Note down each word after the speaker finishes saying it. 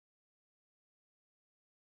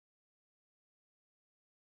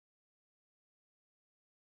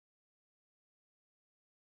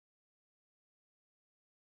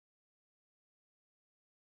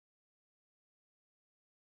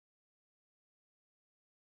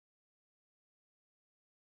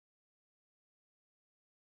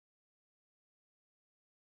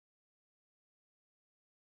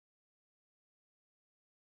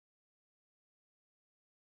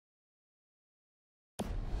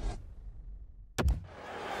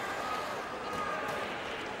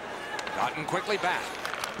and quickly back.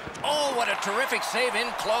 Oh, what a terrific save in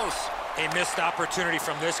close. A missed opportunity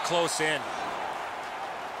from this close in.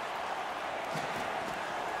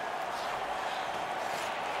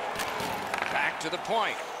 Back to the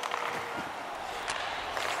point.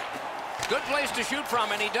 Good place to shoot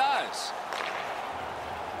from, and he does.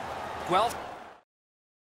 Guelph.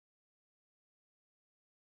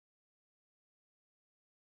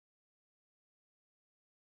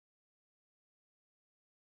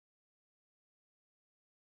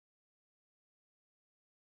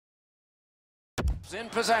 In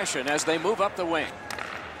possession as they move up the wing.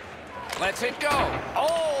 Lets it go.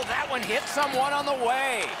 Oh, that one hit someone on the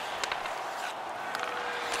way.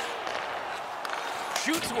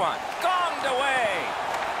 Shoots one. Gonged away.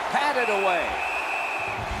 Patted away.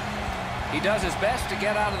 He does his best to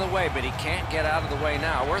get out of the way, but he can't get out of the way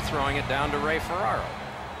now. We're throwing it down to Ray Ferraro.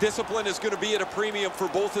 Discipline is going to be at a premium for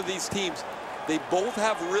both of these teams. They both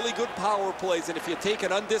have really good power plays, and if you take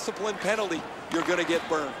an undisciplined penalty, you're going to get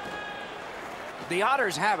burned. The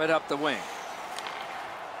Otters have it up the wing.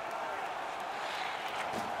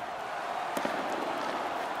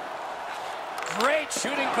 Great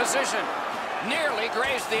shooting position. Nearly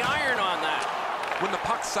grazed the iron on that. When the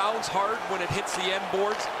puck sounds hard when it hits the end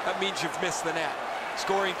boards, that means you've missed the net.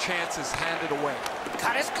 Scoring chances handed away.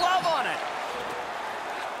 Cut his glove on it.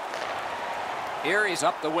 Erie's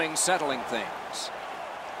up the wing settling things.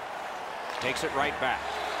 Takes it right back.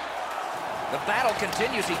 The battle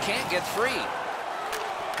continues. He can't get free.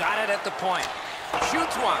 Got it at the point.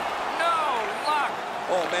 Shoots one. No luck.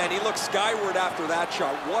 Oh, man, he looked skyward after that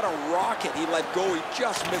shot. What a rocket he let go. He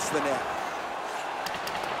just missed the net.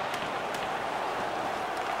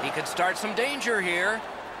 He could start some danger here.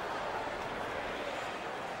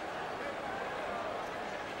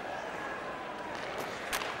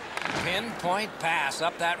 Pinpoint pass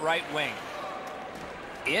up that right wing.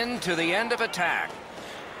 Into the end of attack.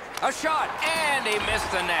 A shot, and he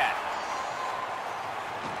missed the net.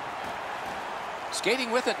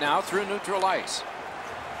 Skating with it now through neutral ice.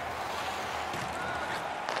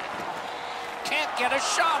 Can't get a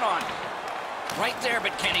shot on. Right there,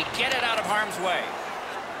 but can he get it out of harm's way?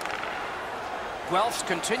 Guelph's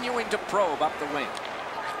continuing to probe up the wing.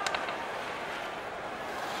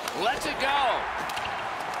 Lets it go.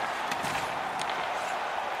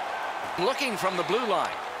 Looking from the blue line.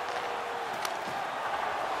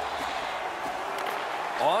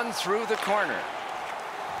 On through the corner.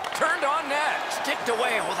 Turned on net. Sticked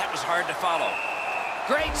away. Oh, that was hard to follow.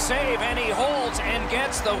 Great save, and he holds and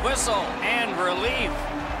gets the whistle and relief.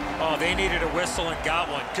 Oh, they needed a whistle and got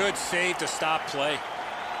one. Good save to stop play.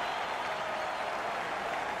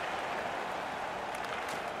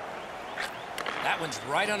 That one's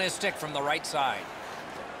right on his stick from the right side.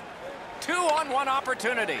 2-on-1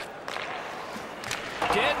 opportunity.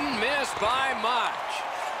 Didn't miss by much.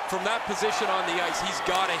 From that position on the ice, he's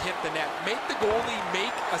got to hit the net. Make the goalie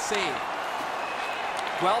make a save.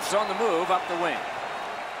 Guelph's on the move up the wing.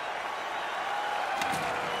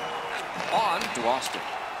 On to Austin.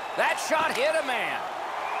 That shot hit a man.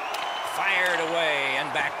 Fired away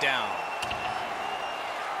and back down.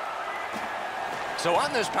 So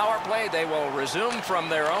on this power play, they will resume from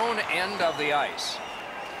their own end of the ice.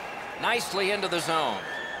 Nicely into the zone.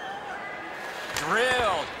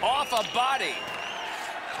 Drilled off a body.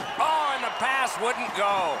 Oh, and the pass wouldn't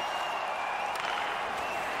go.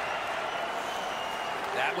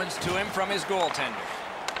 That one's to him from his goaltender.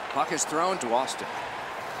 Puck is thrown to Austin.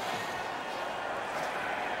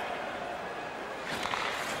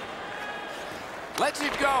 Lets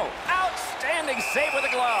it go. Outstanding save with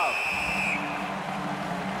a glove.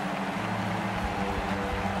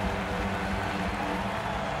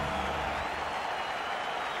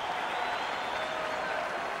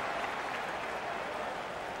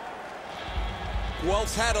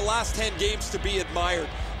 Guelph's had the last 10 games to be admired.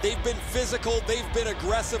 They've been physical, they've been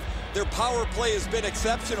aggressive, their power play has been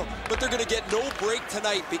exceptional, but they're going to get no break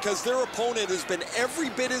tonight because their opponent has been every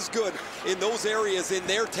bit as good in those areas in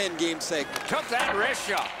their 10-game segment. Took that wrist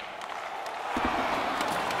shot.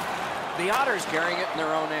 The Otters carrying it in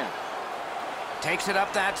their own end. Takes it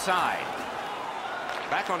up that side.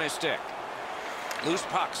 Back on his stick. Loose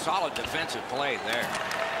puck, solid defensive play there.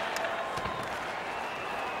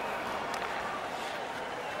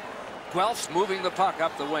 Guelph's moving the puck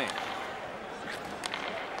up the wing.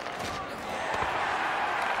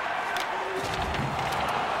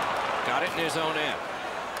 Got it in his own end.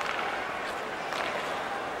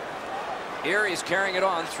 Erie's carrying it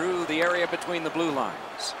on through the area between the blue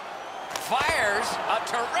lines. Fires. A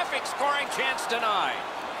terrific scoring chance denied.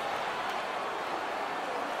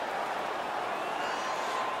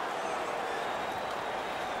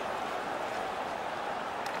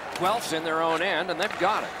 Guelph's in their own end, and they've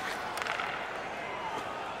got it.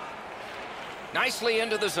 Nicely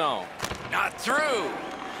into the zone. Not through.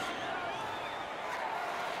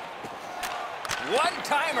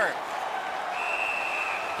 One-timer.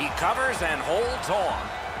 He covers and holds on.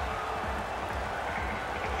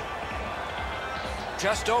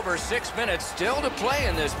 Just over 6 minutes still to play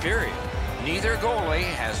in this period. Neither goalie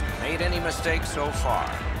has made any mistakes so far.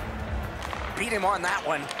 Beat him on that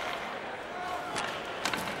one.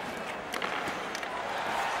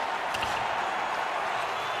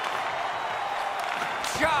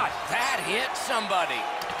 Shot. That hit somebody.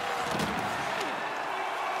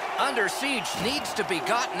 Under siege, needs to be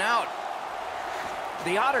gotten out.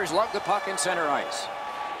 The Otters lug the puck in center ice.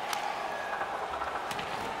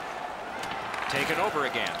 Taken over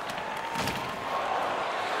again.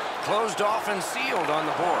 Closed off and sealed on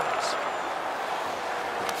the boards.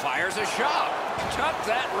 Fires a shot. Took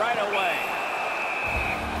that right away.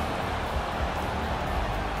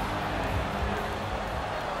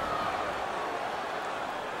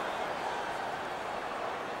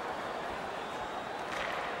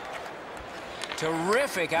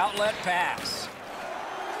 Terrific outlet pass.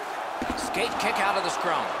 Skate kick out of the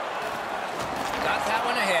scrum. Got that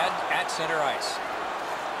one ahead at center ice.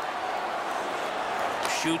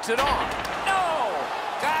 Shoots it on. No!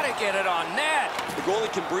 Gotta get it on net. The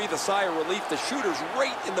goalie can breathe a sigh of relief. The shooter's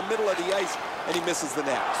right in the middle of the ice, and he misses the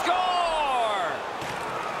net. Score!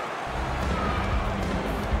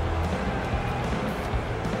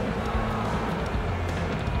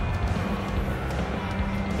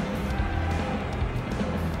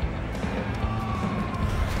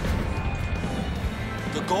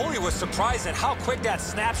 The goalie was surprised at how quick that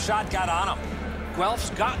snapshot got on him. Guelph's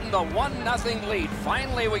gotten the 1-0 lead.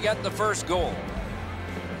 Finally, we get the first goal.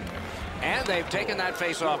 And they've taken that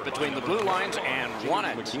face-off between the blue lines and won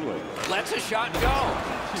it. Lets a shot go.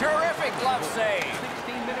 Terrific glove save.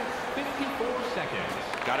 16 minutes, 54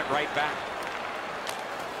 seconds. Got it right back.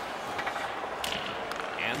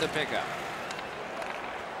 And the pickup.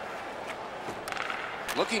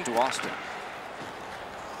 Looking to Austin.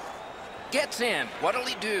 Gets in. What'll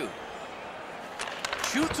he do?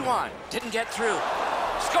 Shoots one. Didn't get through.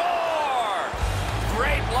 Score!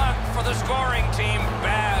 Great luck for the scoring team.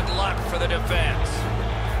 Bad luck for the defense.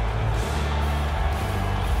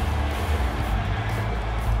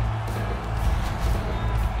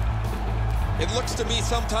 It looks to me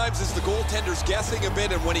sometimes as the goaltender's guessing a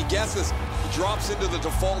bit, and when he guesses, he drops into the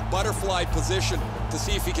default butterfly position to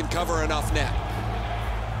see if he can cover enough net.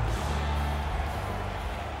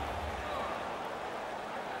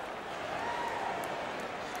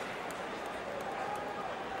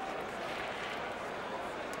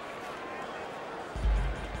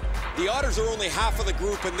 The Otters are only half of the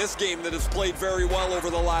group in this game that has played very well over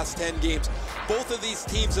the last 10 games. Both of these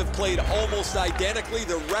teams have played almost identically.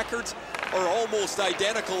 Their records are almost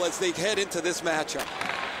identical as they head into this matchup.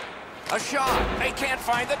 A shot. They can't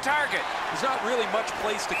find the target. There's not really much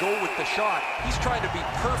place to go with the shot. He's trying to be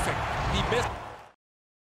perfect. He missed.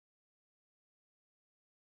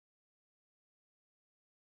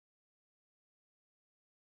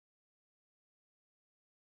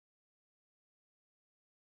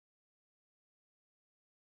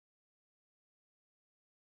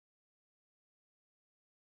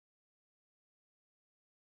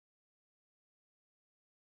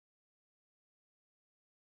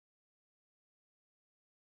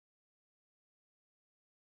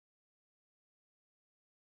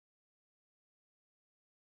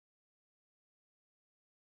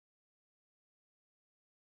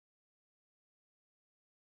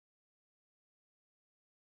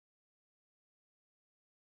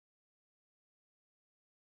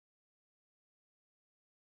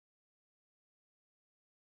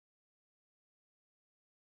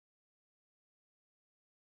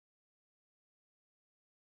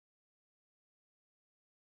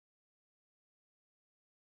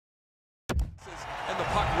 And the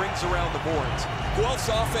puck rings around the boards. Guelph's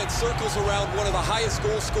offense circles around one of the highest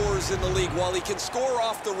goal scorers in the league. While he can score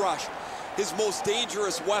off the rush, his most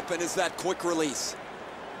dangerous weapon is that quick release.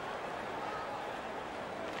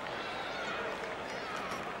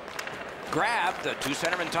 Grabbed, the two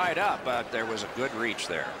centermen tied up, but there was a good reach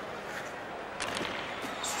there.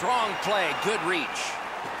 Strong play, good reach.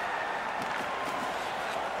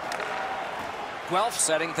 Guelph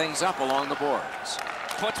setting things up along the boards.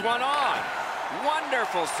 Puts one on.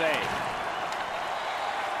 Wonderful save.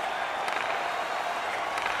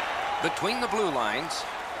 Between the blue lines.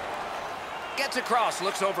 Gets across,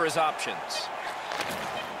 looks over his options.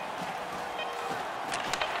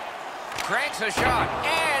 cranks a shot,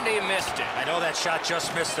 and he missed it. I know that shot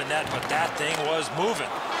just missed the net, but that thing was moving.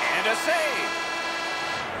 And a save.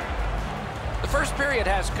 The first period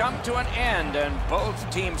has come to an end, and both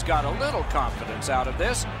teams got a little confidence out of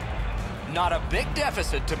this. Not a big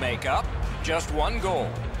deficit to make up, just one goal.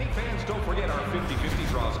 Hey fans, don't forget our 50-50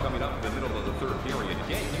 draws coming up in the middle of the third period.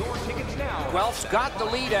 Get your tickets now. Guelph's got the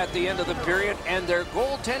lead at the end of the period, and their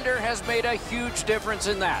goaltender has made a huge difference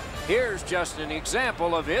in that. Here's just an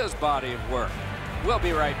example of his body of work. We'll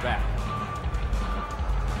be right back.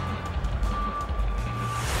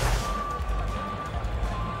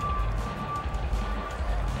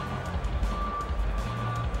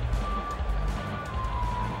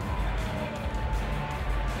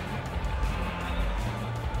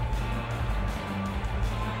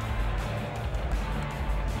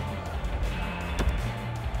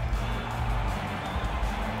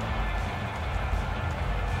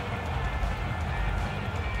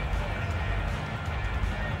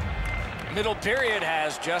 Middle period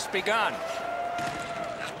has just begun.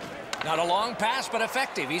 Not a long pass, but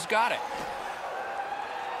effective. He's got it.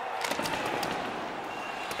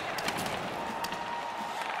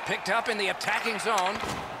 Picked up in the attacking zone.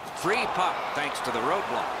 Free puck thanks to the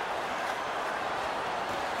roadblock.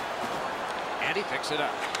 And he picks it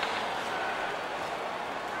up.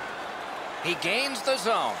 He gains the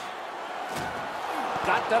zone.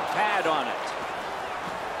 Got the pad on it.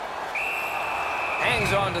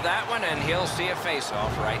 Hangs on to that one, and he'll see a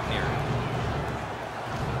face-off right near him.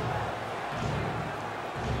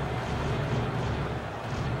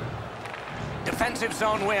 Defensive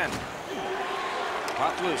zone win.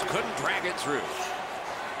 Puck loose, couldn't drag it through.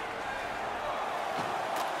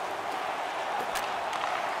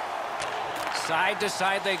 Side to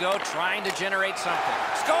side they go, trying to generate something.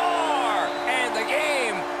 Score! And the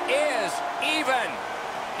game is even.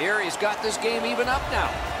 Erie's got this game even up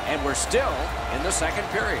now. And we're still in the second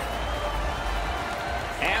period.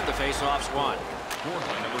 And the face-off's won. Scored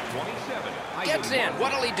by number 27. Gets in.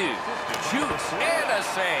 What'll he do? Shoots and a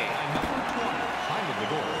save. Number 20. Time of the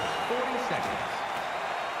goal, 40 seconds.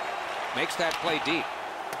 Makes that play deep.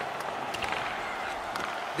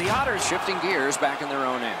 The Otters shifting gears back in their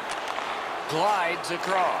own end. Glides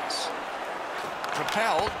across.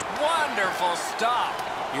 Propelled. Wonderful stop.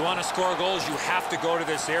 You want to score goals, you have to go to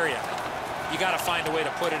this area. You got to find a way to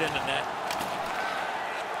put it in the net.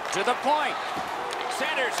 To the point.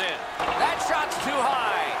 Centers it. That shot's too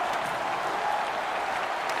high.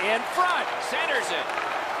 In front. Centers it.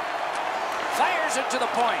 Fires it to the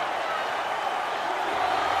point.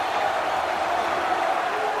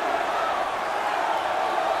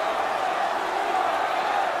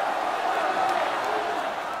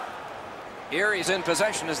 Erie's in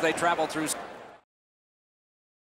possession as they travel through.